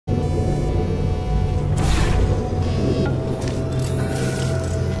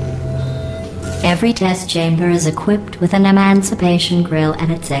Every test chamber is equipped with an emancipation grill at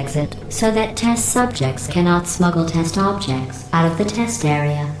its exit, so that test subjects cannot smuggle test objects out of the test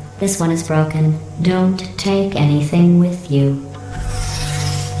area. This one is broken. Don't take anything with you.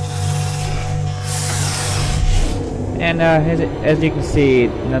 And as you can see,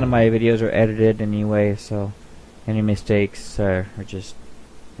 none of my videos are edited anyway, so any mistakes they just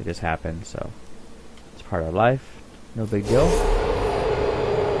happen. So it's part of life. No big deal.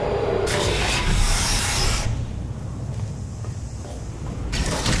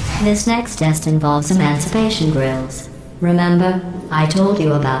 This next test involves emancipation grills. Remember, I told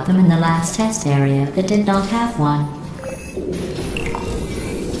you about them in the last test area that did not have one.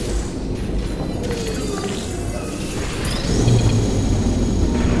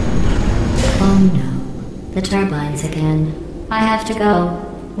 Oh no, the turbines again. I have to go.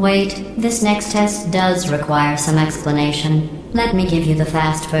 Wait, this next test does require some explanation. Let me give you the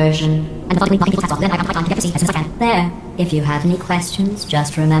fast version. And then I can on to get to see as soon as I can. There. If you have any questions,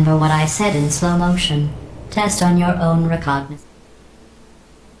 just remember what I said in slow motion. Test on your own recognizance.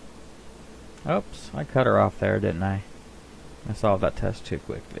 Oops, I cut her off there, didn't I? I solved that test too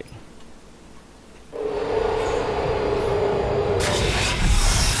quickly.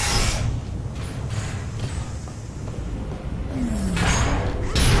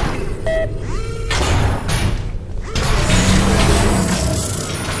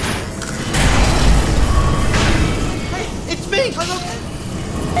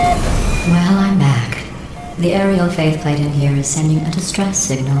 Well, I'm back. The aerial faceplate in here is sending a distress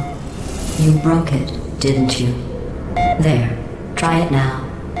signal. You broke it, didn't you? There. Try it now.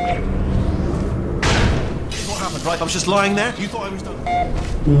 What happened, right? I was just lying there? You thought I was done?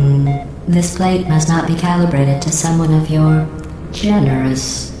 This plate must not be calibrated to someone of your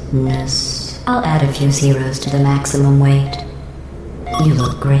generousness. I'll add a few zeros to the maximum weight. You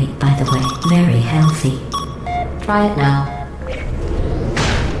look great, by the way. Very healthy. Try it now.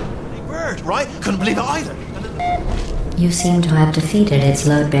 Right? Couldn't believe it either. You seem to have defeated its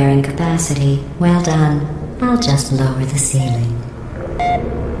load-bearing capacity. Well done. I'll just lower the ceiling.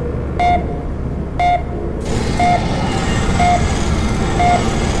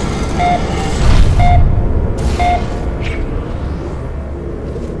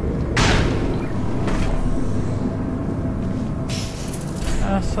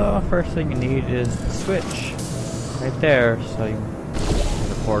 So first thing you need is the switch right there. So you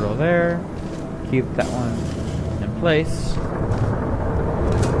have a portal there. Keep that one in place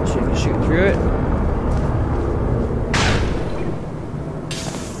so you can shoot through it.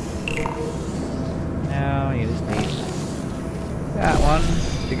 Now you just need that one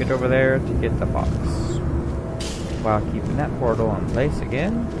to get over there to get the box while keeping that portal in place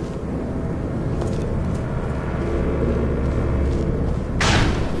again.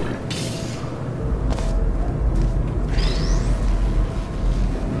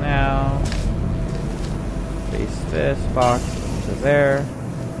 This box to there,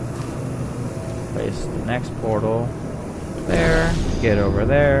 place the next portal there, get over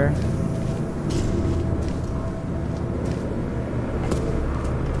there,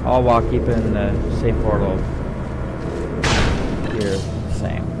 all while keeping the same portal here the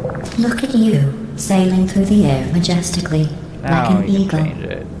same. Look at you, sailing through the air majestically, now like an eagle,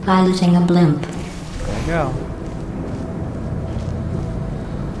 piloting a blimp. There you go.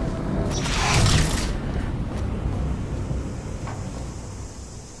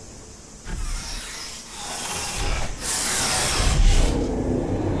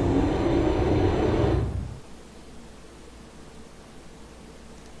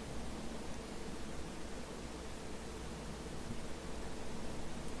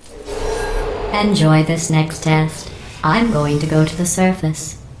 Enjoy this next test. I'm going to go to the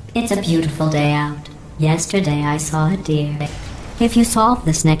surface. It's a beautiful day out. Yesterday I saw a deer. If you solve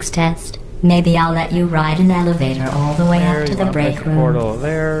this next test, maybe I'll let you ride an elevator all the way up to the break room. Portal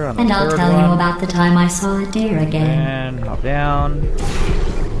there on the and I'll third tell one. you about the time I saw a deer again. And hop down,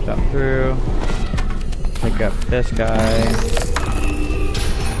 jump through, pick up this guy.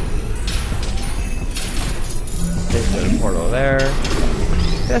 Take the portal there.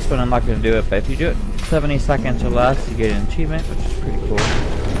 This one I'm not going to do it, but if you do it 70 seconds or less, you get an achievement, which is pretty cool.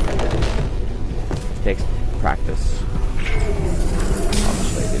 It takes practice,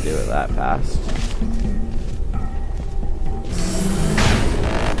 obviously, to do it that fast.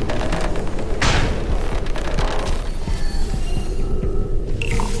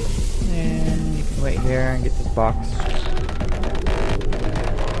 And you can wait here and get this box.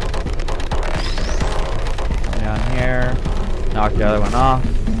 Come down here, knock the other one off.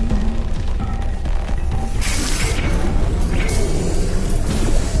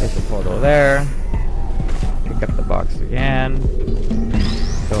 Portal there. Pick up the box again.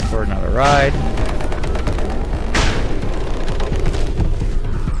 Go for another ride.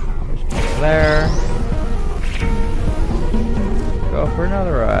 There's portal there. Go for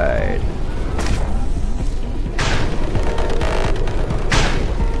another ride.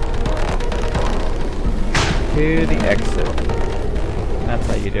 To the exit. That's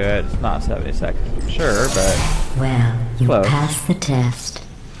how you do it. It's not 70 seconds, sure, but well, you close. passed the test.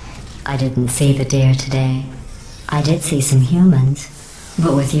 I didn't see the deer today. I did see some humans,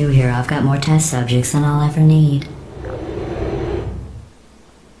 but with you here, I've got more test subjects than I'll ever need.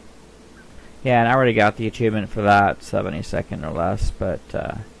 Yeah, and I already got the achievement for that, 70 second or less, but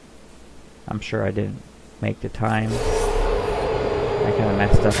I'm sure I didn't make the time. I kind of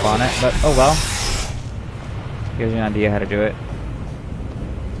messed up on it, but oh well. Gives you an idea how to do it.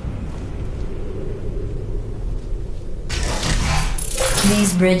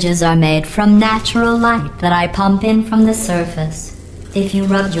 These bridges are made from natural light that I pump in from the surface. If you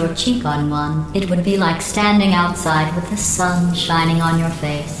rubbed your cheek on one, it would be like standing outside with the sun shining on your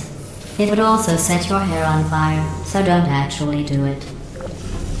face. It would also set your hair on fire, so don't actually do it.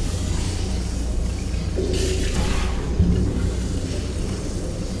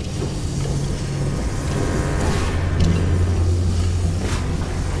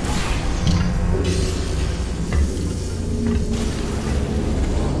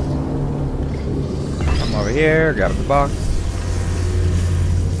 Over here, grab the box.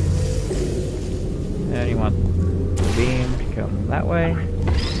 And you want the beam to come that way.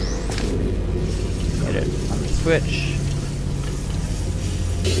 Hit it on the switch.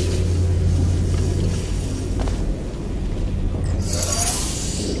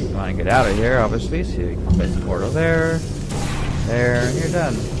 You want to get out of here, obviously, so you can place the portal there, and you're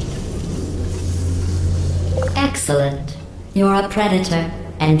done. Excellent. You're a predator,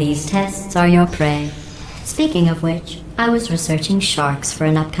 and these tests are your prey. Speaking of which, I was researching sharks for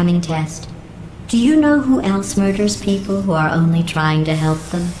an upcoming test. Do you know who else murders people who are only trying to help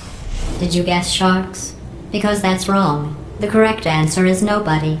them? Did you guess sharks? Because that's wrong. The correct answer is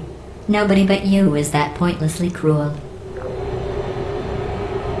nobody. Nobody but you is that pointlessly cruel.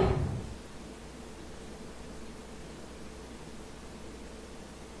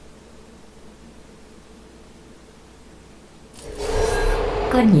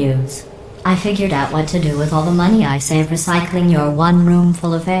 Good news. I figured out what to do with all the money I save recycling your one room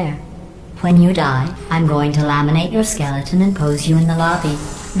full of air. When you die, I'm going to laminate your skeleton and pose you in the lobby.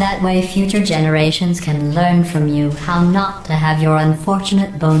 That way future generations can learn from you how not to have your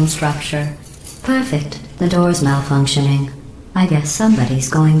unfortunate bone structure. Perfect. The door's malfunctioning. I guess somebody's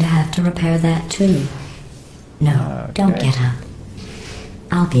going to have to repair that too. No, Okay. Don't get up.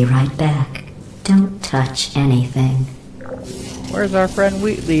 I'll be right back. Don't touch anything. Where's our friend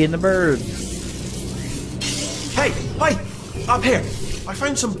Wheatley and the birds? Hey, up here. I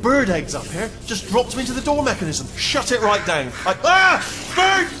found some bird eggs up here. Just dropped them into the door mechanism. Shut it right down. Bird!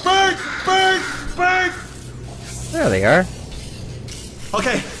 There they are.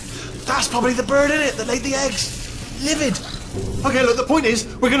 Okay, that's probably the bird in it that laid the eggs. Livid. Okay, look, the point is,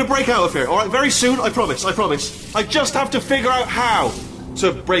 we're going to break out of here, alright? Very soon, I promise. I just have to figure out how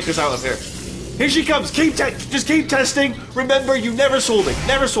to break us out of here. Here she comes. Just keep testing. Remember, you never saw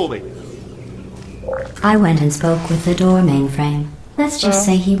me. I went and spoke with the door mainframe. Let's just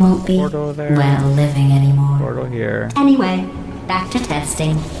say he won't be, portal there. well, living anymore. Portal here. Anyway, back to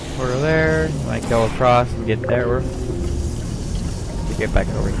testing. Portal there. You might go across and get there. To get back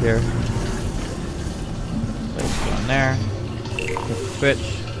over here. Place one there. Hit the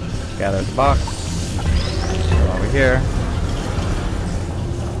switch. Gather the box. Go over here.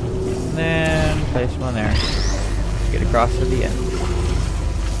 And then place one there. Get across to the end.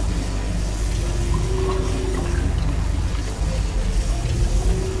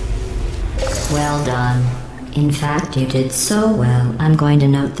 Well done. In fact, you did so well, I'm going to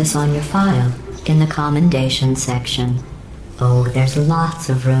note this on your file, in the commendation section. Oh, there's lots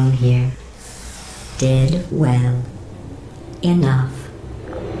of room here. Did well. Enough.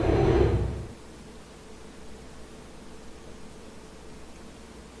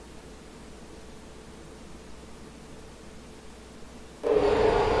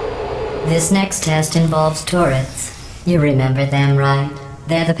 This next test involves turrets. You remember them, right?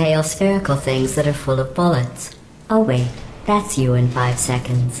 They're the pale spherical things that are full of bullets. Oh wait, that's you in 5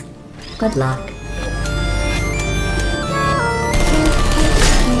 seconds. Good luck.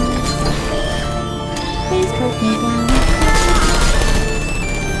 Please put me down.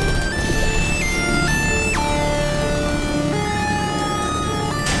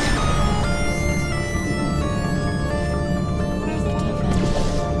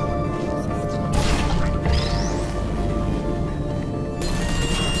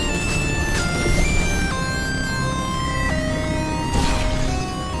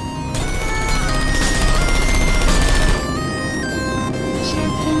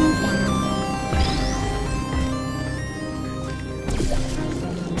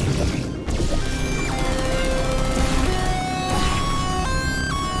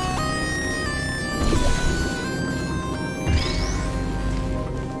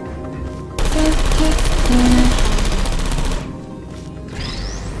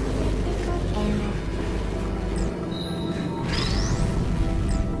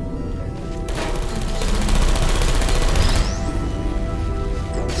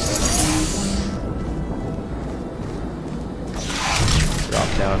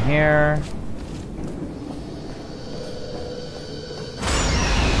 here.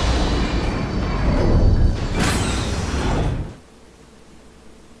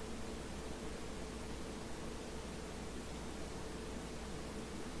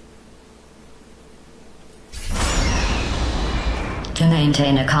 To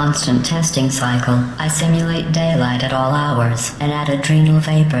maintain a constant testing cycle, I simulate daylight at all hours and add adrenal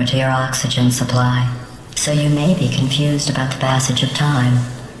vapor to your oxygen supply. So you may be confused about the passage of time.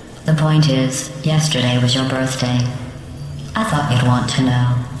 The point is, yesterday was your birthday. I thought you'd want to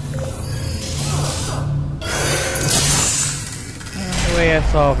know. The way I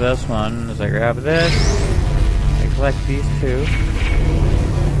solve this one is I grab this, I collect these two,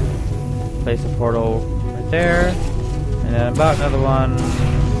 place a portal right there. And then about another one,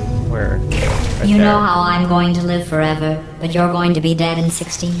 where? Right You there. know how I'm going to live forever, but you're going to be dead in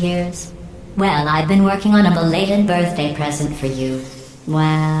 60 years? Well, I've been working on a belated birthday present for you.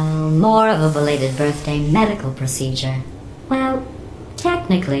 Well, more of a belated birthday medical procedure. Well,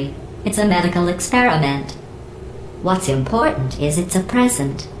 technically, it's a medical experiment. What's important is it's a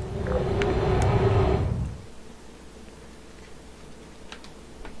present.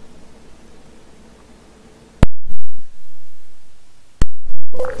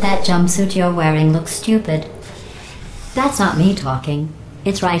 That jumpsuit you're wearing looks stupid. That's not me talking.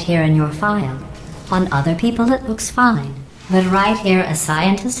 It's right here in your file. On other people it looks fine. But right here a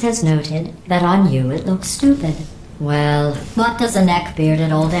scientist has noted that on you it looks stupid. Well, what does a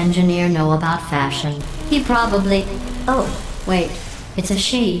neck-bearded old engineer know about fashion? He probably... Oh, wait. It's a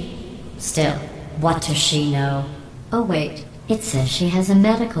she. Still, what does she know? Oh wait, it says she has a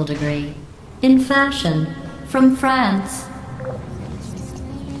medical degree. In fashion. From France.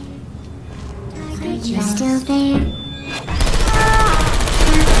 Are you still there?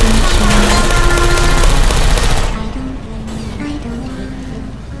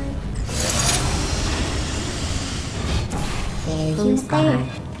 Who's there?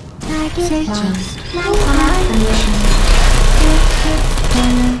 Target searching.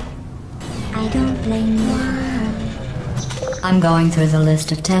 I don't blame you. I'm going through the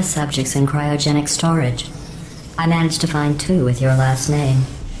list of test subjects in cryogenic storage. I managed to find 2 with your last name.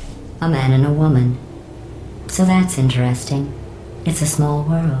 A man and a woman. So that's interesting. It's a small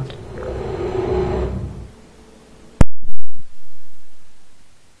world.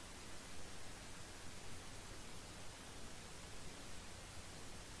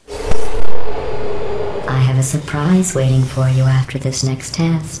 I have a surprise waiting for you after this next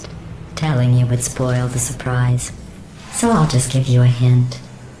test. Telling you would spoil the surprise. So I'll just give you a hint.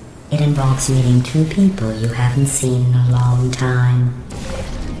 It involves meeting 2 people you haven't seen in a long time.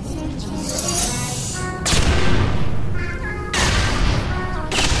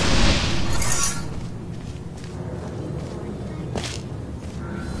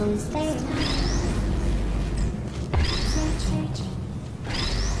 Who's there?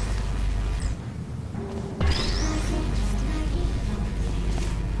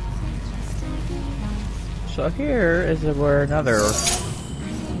 So here is where another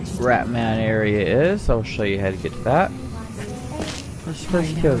Ratman area is. I'll show you how to get to that. Let's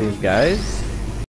first kill these guys.